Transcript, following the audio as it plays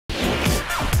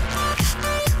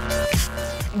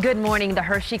Good morning. The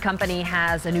Hershey company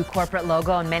has a new corporate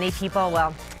logo, and many people,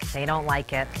 well, they don't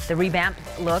like it. The revamped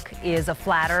look is a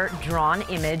flatter, drawn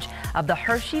image of the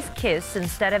Hershey's Kiss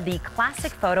instead of the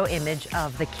classic photo image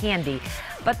of the candy.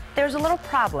 But there's a little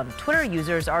problem. Twitter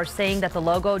users are saying that the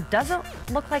logo doesn't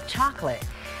look like chocolate.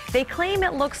 They claim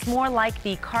it looks more like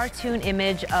the cartoon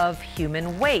image of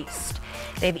human waste.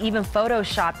 They've even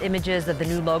photoshopped images of the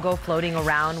new logo floating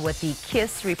around with the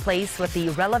kiss replaced with the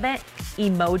relevant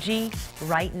emoji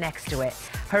right next to it.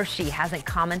 Hershey hasn't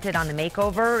commented on the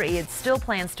makeover. It still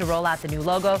plans to roll out the new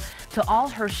logo to all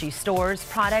Hershey stores,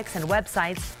 products, and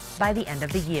websites by the end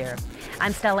of the year.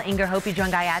 I'm Stella Inger. Hope you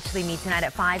join Guy Ashley me tonight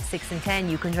at 5, 6, and 10.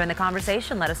 You can join the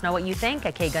conversation. Let us know what you think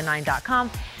at KGUN9.com,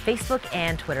 Facebook,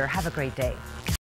 and Twitter. Have a great day.